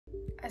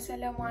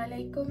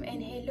Assalamualaikum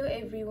and hello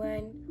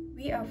everyone.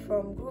 We are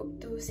from Group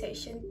 2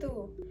 Section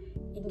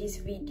 2. In this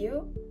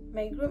video,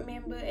 my group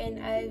member and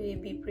I will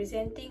be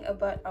presenting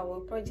about our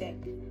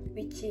project,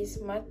 which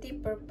is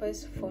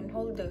multi-purpose phone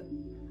holder.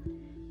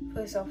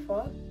 First of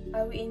all,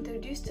 I will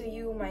introduce to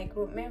you my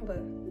group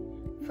member.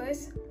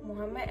 First,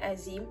 Muhammad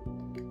Azim,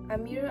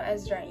 Amirul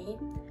Azrai,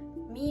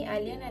 me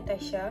Alia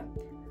Natasha,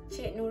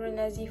 Cik Nurul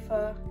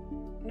Nazifa,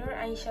 Nur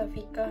Aisyah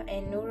Fikah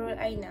and Nurul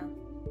Aina.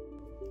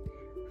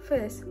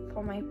 First,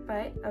 for my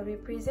part, I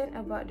will present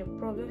about the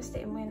problem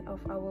statement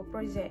of our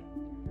project.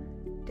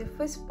 The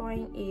first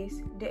point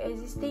is, the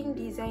existing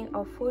design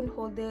of phone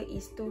holder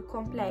is too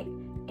complex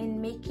and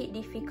make it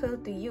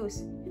difficult to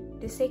use.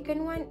 The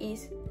second one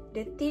is,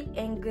 the tilt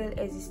angle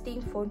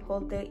existing phone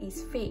holder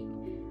is fake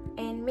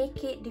and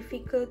make it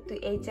difficult to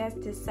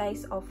adjust the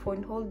size of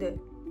phone holder.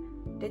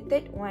 The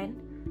third one,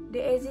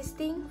 the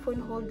existing phone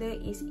holder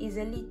is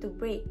easily to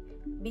break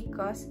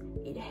because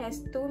it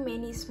has too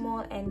many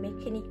small and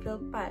mechanical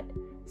parts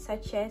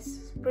such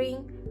as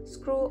spring,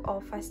 screw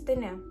or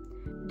fastener.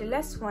 The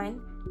last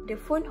one, the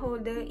phone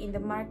holder in the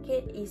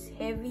market is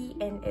heavy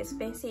and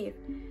expensive,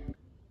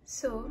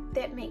 so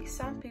that makes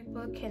some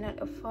people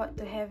cannot afford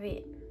to have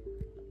it.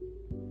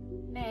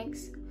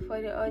 Next,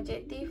 for the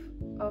objective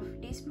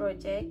of this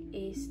project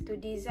is to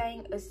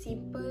design a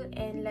simple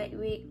and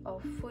lightweight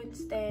of phone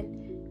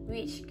stand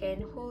which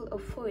can hold a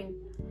phone.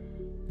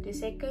 The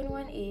second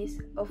one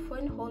is a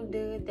phone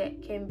holder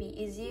that can be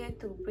easier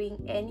to bring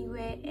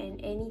anywhere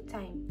and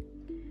anytime.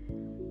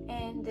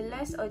 And the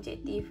last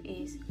objective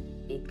is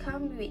it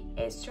comes with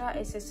extra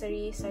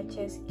accessories such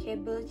as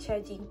cable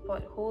charging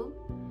port hole,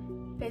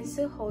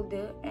 pencil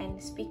holder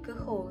and speaker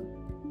hole.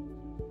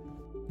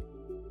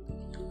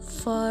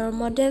 For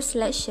model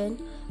selection,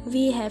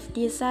 we have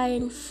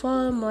designed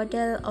 4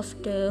 models of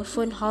the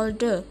phone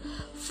holder.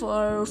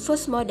 For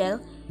first model,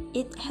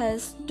 it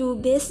has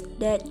 2 bases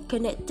that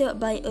connected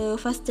by a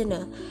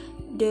fastener.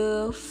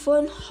 The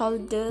phone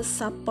holder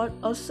support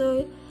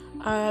also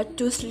are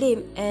too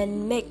slim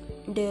and make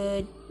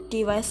the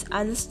device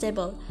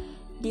unstable.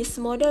 This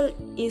model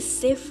is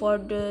safe for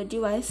the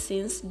device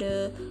since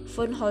the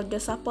phone holder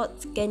support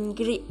can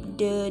grip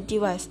the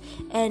device,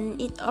 and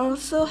it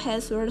also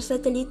has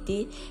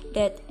versatility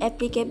that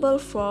applicable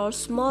for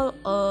small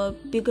or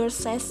bigger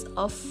size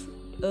of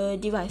a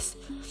device.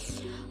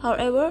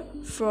 However,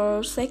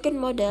 for second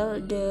model,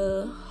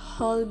 the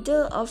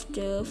holder of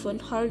the phone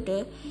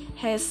holder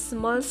has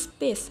small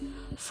space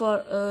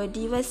for a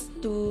device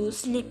to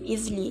slip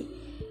easily.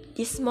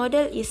 This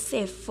model is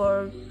safe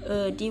for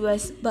a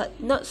device but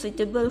not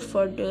suitable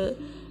for the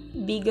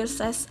bigger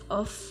size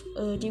of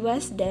a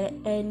device that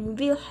and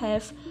will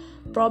have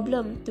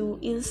problem to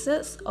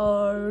insert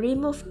or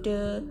remove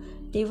the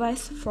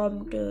device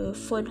from the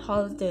phone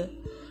holder.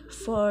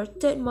 For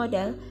third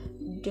model,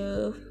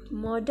 the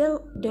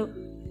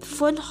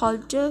phone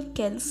holder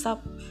can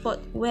support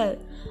well,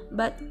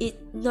 but it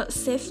not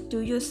safe to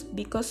use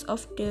because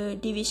of the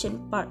division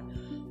part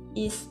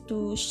is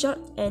too short,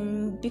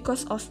 and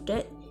because of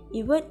that,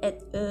 even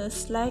at a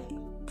slight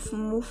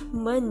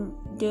movement,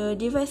 the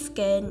device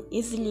can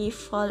easily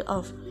fall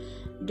off.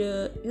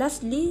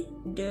 Lastly,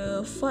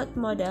 the fourth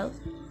model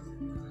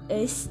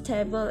is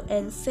stable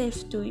and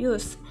safe to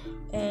use,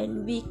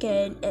 and we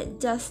can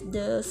adjust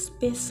the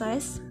space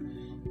size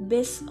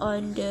based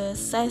on the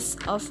size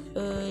of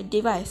a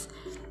device.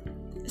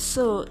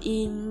 So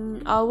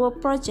in our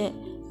project,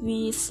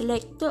 we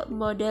selected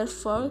model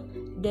 4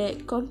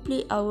 that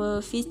complete our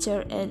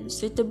feature and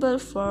suitable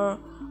for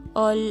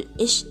all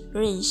age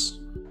range.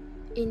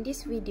 In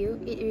this video,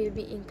 it will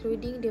be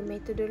including the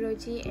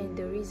methodology and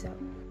the result.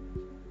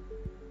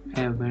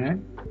 Hi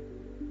everyone.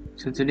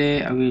 So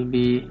today I will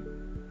be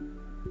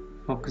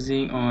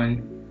focusing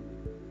on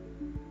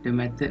the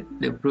method,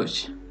 the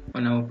approach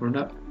on our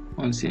product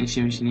on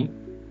CNC machining.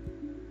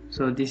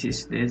 So this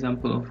is the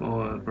example of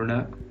our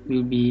product.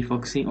 We'll be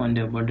focusing on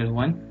the model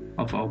 1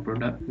 of our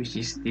product, which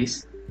is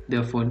this,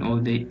 the phone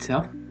holder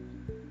itself.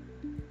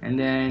 And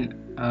then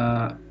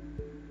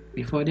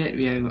before that,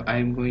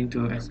 I'm going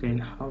to explain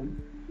how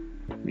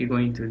we're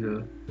going to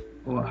do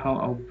or how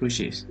our approach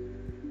is.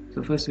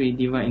 So first, we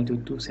divide into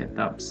 2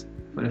 setups.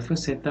 For the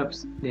first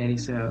setups, there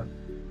is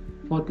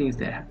 4 things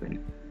that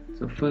happen.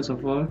 So first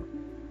of all,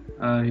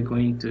 we're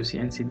going to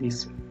CNC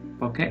this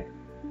pocket,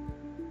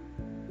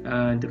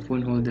 the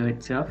phone holder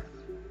itself,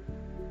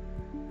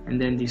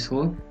 and then this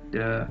hole,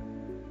 the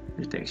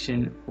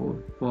protection hole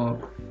for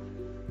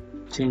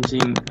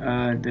changing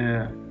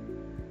the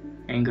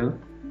angle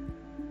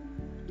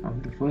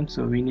of the phone.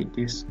 So we need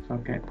this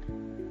pocket,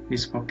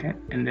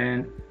 and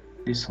then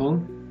this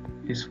hole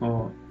is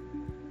for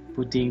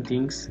putting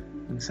things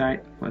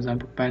inside, for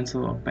example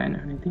pencil or pen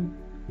or anything.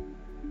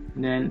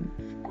 And then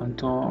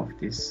contour of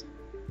this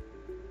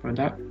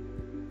product,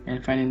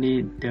 and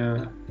finally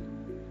the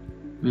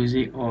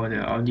music or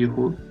the audio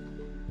hole.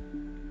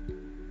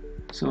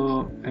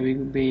 So I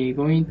will be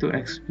going to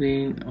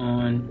explain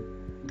on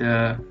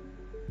the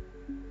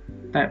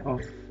type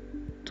of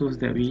tools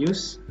that we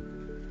use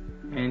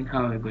and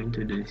how we're going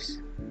to do this.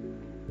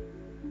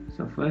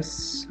 So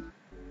first,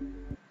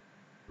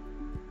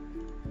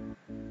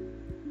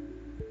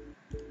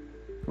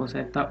 for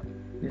setup,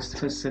 this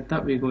first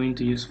setup we're going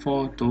to use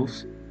 4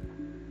 tools,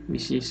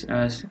 which is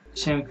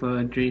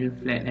chamfer, drill,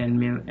 flat end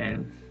mill,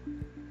 and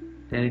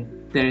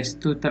there is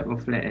 2 types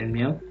of flat end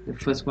mill. The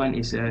first one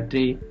is a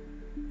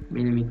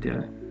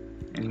 3mm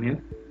end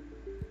mill,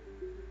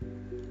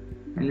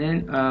 and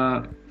then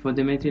for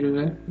the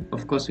material,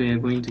 of course we are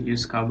going to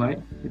use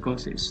carbide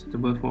because it's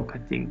suitable for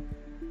cutting,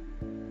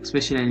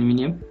 especially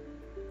aluminium.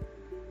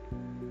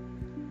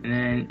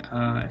 And then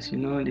as you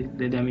know,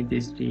 the diameter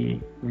is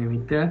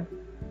 3mm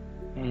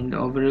and the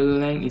overall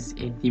length is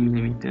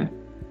 80mm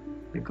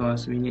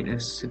because we need a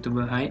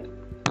suitable height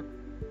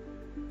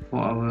for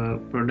our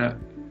product,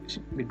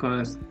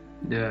 because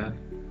the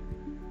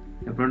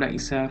product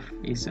itself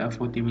is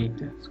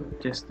 40mm, so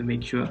just to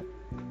make sure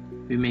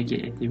we make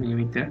it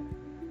 80mm,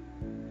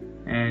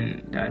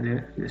 and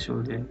the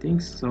shoulder and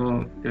things.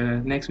 So the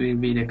next will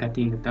be the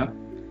cutting the tab.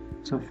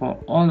 So for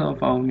all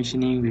of our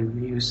machining we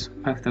will use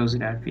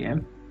 5000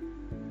 rpm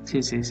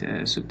since it's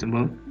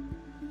suitable,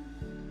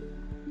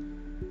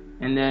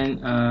 and then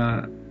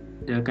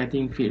the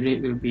cutting feed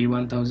rate will be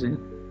 1000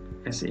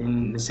 as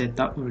in the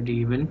setup already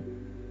given,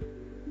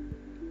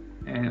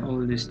 and all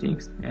these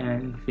things,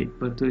 and feed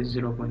per tool is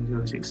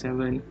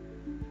 0.067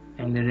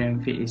 and the ram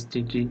feed is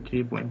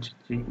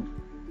 333.3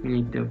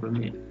 milliliter per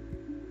minute.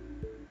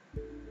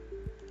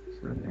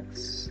 So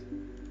next,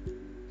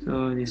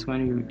 so this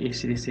one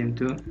is the same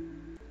too,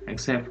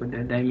 except for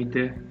the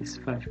diameter is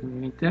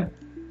 5mm,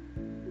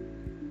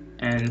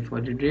 and for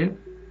the drill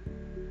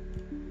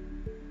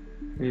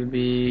we'll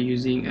be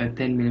using a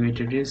 10mm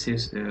drill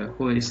since the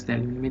hole is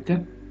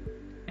 10mm,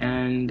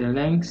 and the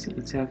length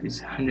itself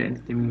is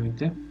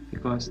 130mm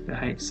because the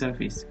height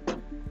itself is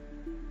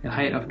the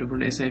height of the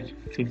product itself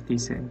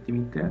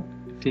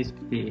 50mm,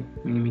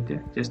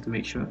 just to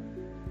make sure.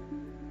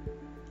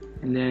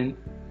 And then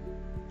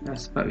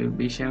last part will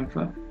be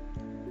chamfer.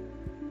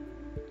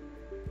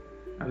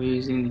 I'll be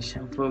using the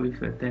chamfer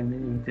with a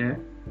 10mm,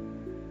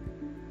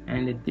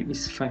 and the tip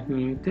is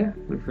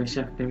 5mm with a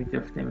shaft diameter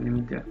of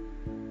 10mm.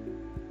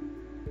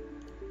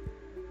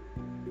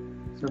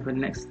 So for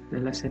next, the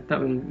last setup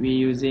we'll be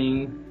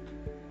using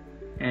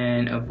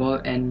a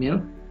ball end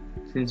mill,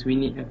 since we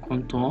need a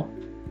contour on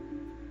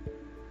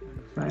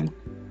the front.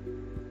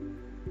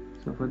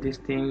 So for this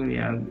thing we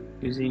are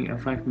using a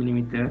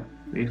 5mm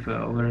with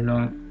a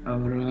overall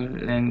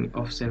length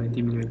of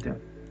 70mm,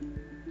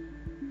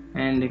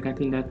 and the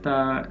cutting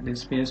data, the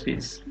spinner speed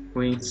is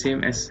going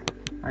same as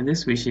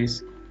others, which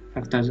is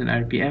 5000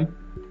 rpm,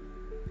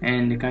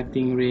 and the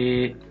cutting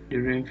rate, the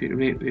ram feed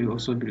rate will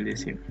also be the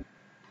same.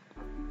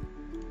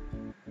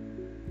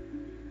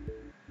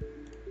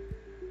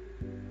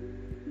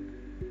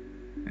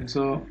 And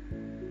so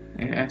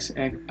as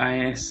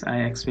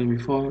I explained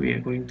before, we are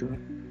going to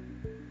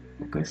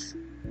focus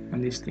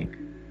on this thing.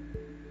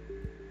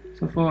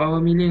 So for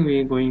our milling, we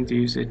are going to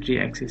use a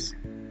 3-axis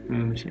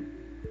milling machine.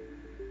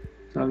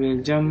 So I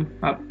will jump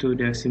up to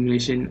the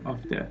simulation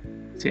of the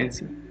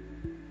CNC.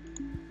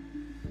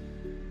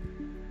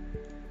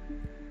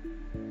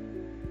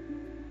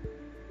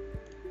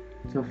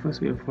 So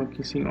first we are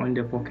focusing on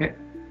the pocket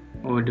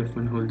or the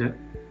phone holder.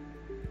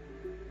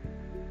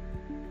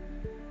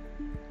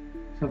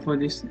 So for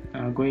this,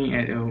 going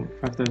at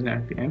 5000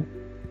 rpm,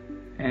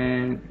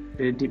 and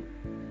the dip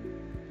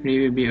rate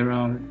will be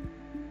around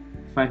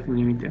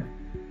 5mm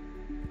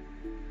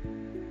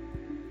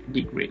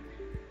dig rate.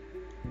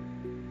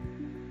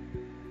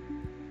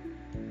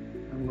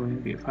 I'm going a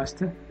bit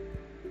faster.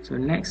 So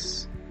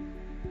next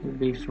we'll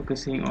be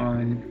focusing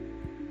on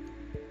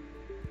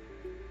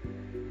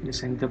the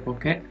center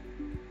pocket.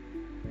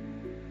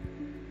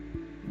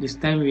 This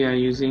time we are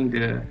using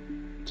the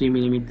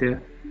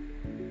 3mm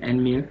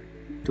end mill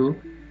tool,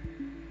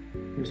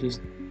 which is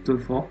tool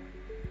 4.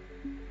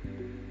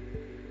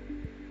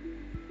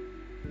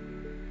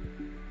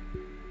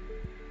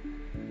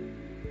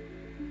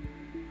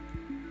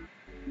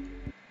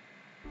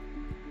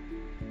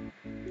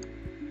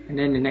 And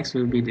then the next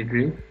will be the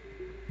drill,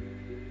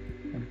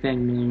 a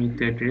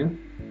 10mm drill,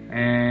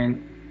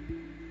 and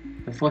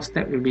the first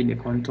step will be the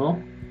contour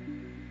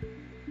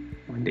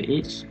on the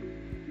edge.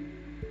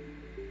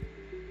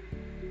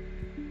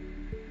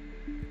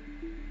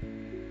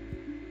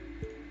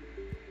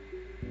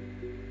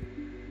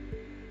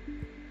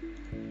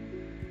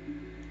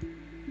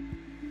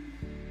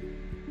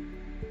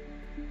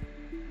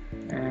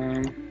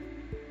 And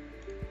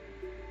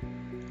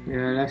the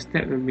last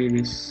step will be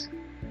this.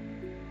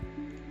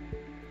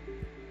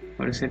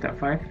 For the setup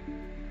 5,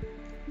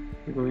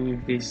 we're going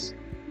with this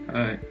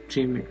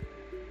 5mm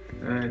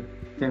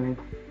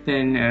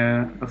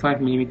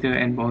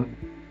end ball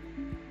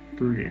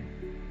tool drill.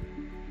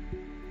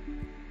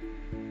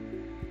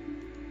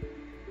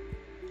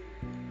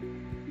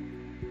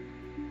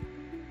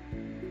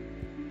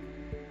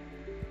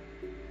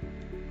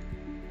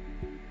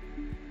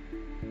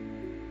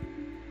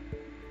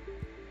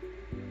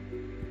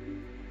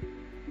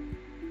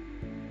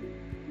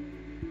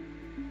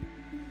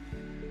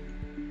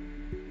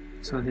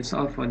 So that's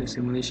all for the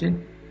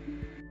simulation.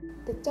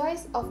 The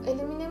choice of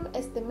aluminum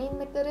as the main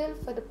material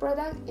for the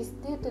product is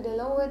due to the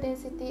lower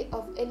density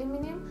of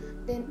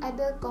aluminum than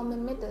other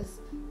common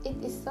metals.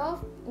 It is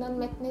soft,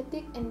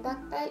 non-magnetic and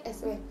ductile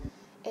as well.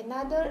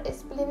 Another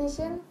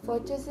explanation for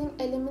choosing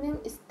aluminum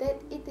is that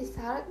it is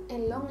hard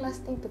and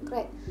long-lasting to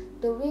crack.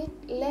 The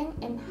width,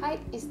 length and height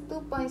is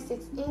 2.6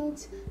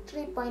 inch,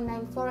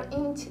 3.94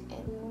 inch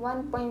and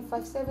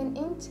 1.57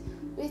 inch,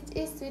 which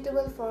is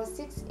suitable for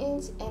 6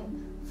 inch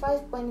and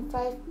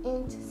 5.5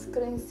 inch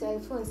screen cell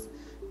phones.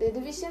 The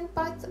division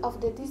parts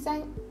of the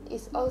design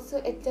is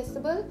also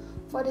adjustable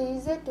for the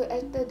user to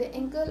alter the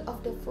angle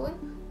of the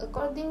phone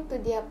according to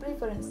their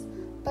preference.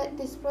 But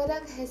this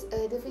product has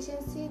a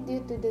deficiency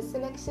due to the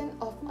selection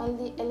of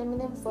only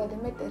aluminum for the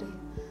material.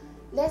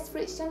 Less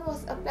friction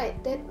was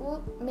applied that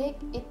would make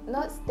it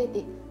not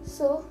static.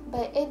 So,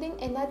 by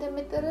adding another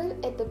material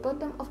at the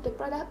bottom of the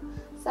product,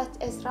 such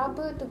as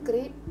rubber to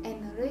grip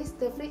and raise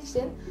the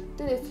friction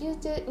to the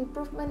future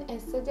improvement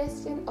and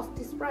suggestion of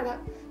this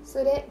product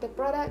so that the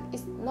product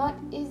is not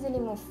easily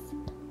moved.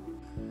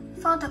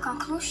 For the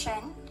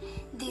conclusion,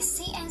 the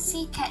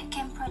CNC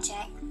CAD/CAM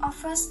project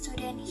offers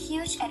students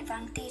huge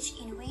advantage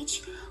in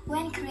which,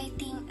 when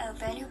creating a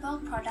valuable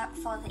product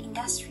for the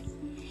industry,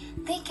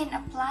 they can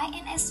apply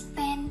and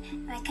expand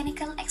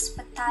mechanical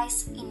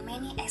expertise in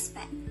many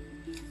aspects.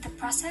 The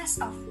process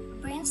of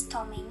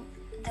brainstorming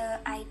the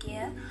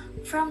idea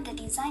from the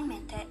design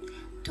method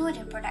to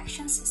the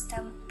production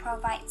system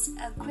provides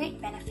a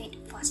great benefit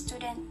for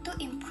students to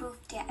improve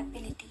their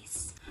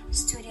abilities.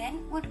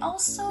 Students would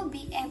also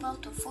be able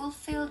to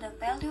fulfill the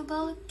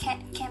valuable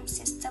CAD/CAM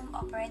system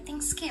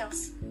operating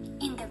skills.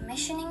 In the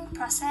machining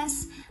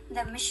process,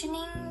 the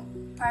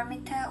machining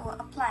parameter will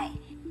apply.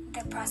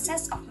 The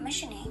process of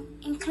machining,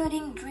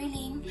 including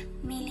drilling,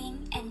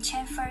 milling, and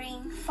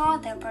chamfering for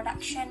the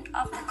production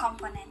of the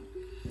component.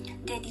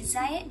 The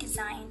desired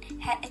design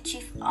had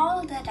achieved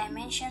all the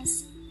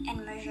dimensions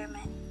and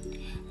measurement.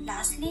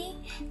 Lastly,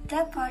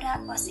 the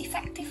product was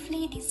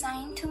effectively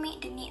designed to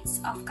meet the needs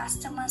of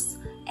customers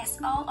as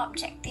all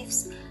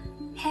objectives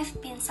have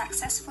been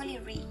successfully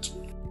reached.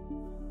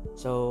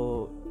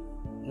 So,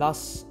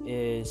 last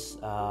is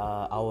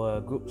our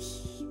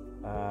group's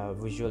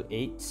visual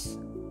aids,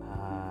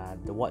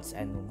 the whats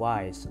and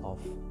whys of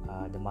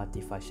the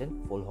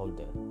multifunction phone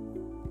holder.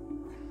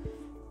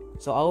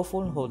 So our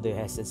phone holder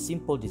has a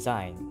simple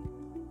design,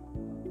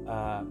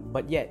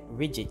 but yet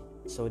rigid,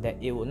 so that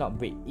it will not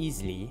break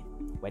easily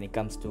when it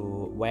comes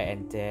to wear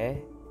and tear,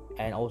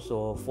 and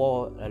also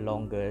for a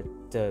longer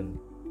term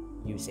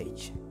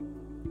usage.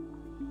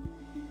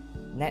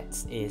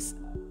 Next is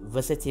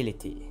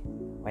versatility.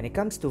 When it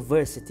comes to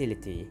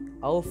versatility,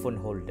 our phone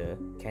holder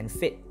can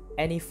fit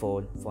any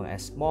phone from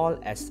as small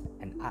as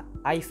an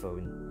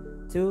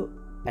iPhone to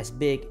as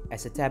big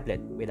as a tablet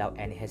without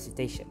any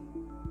hesitation.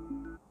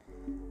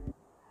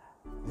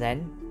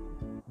 Then,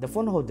 the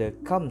phone holder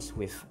comes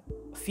with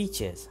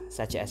features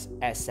such as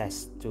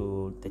access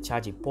to the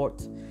charging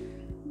port,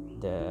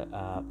 the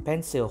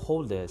pencil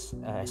holders,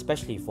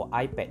 especially for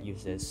iPad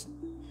users,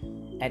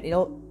 and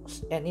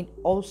it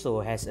also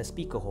has a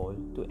speaker hole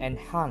to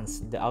enhance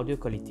the audio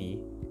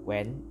quality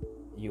when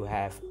you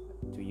have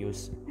to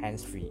use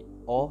hands-free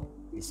or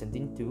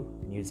listening to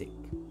music.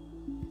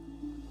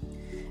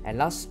 And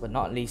last but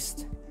not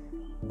least,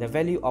 the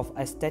value of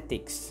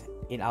aesthetics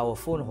in our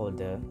phone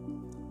holder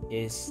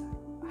is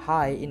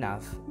high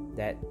enough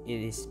that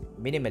it is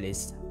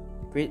minimalist,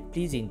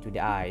 pleasing to the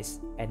eyes,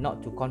 and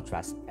not too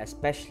contrast,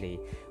 especially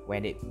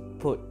when it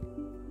put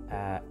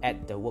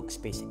at the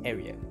workspace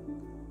area.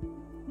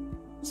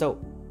 So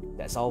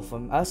that's all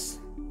from us.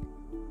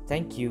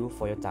 Thank you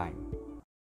for your time.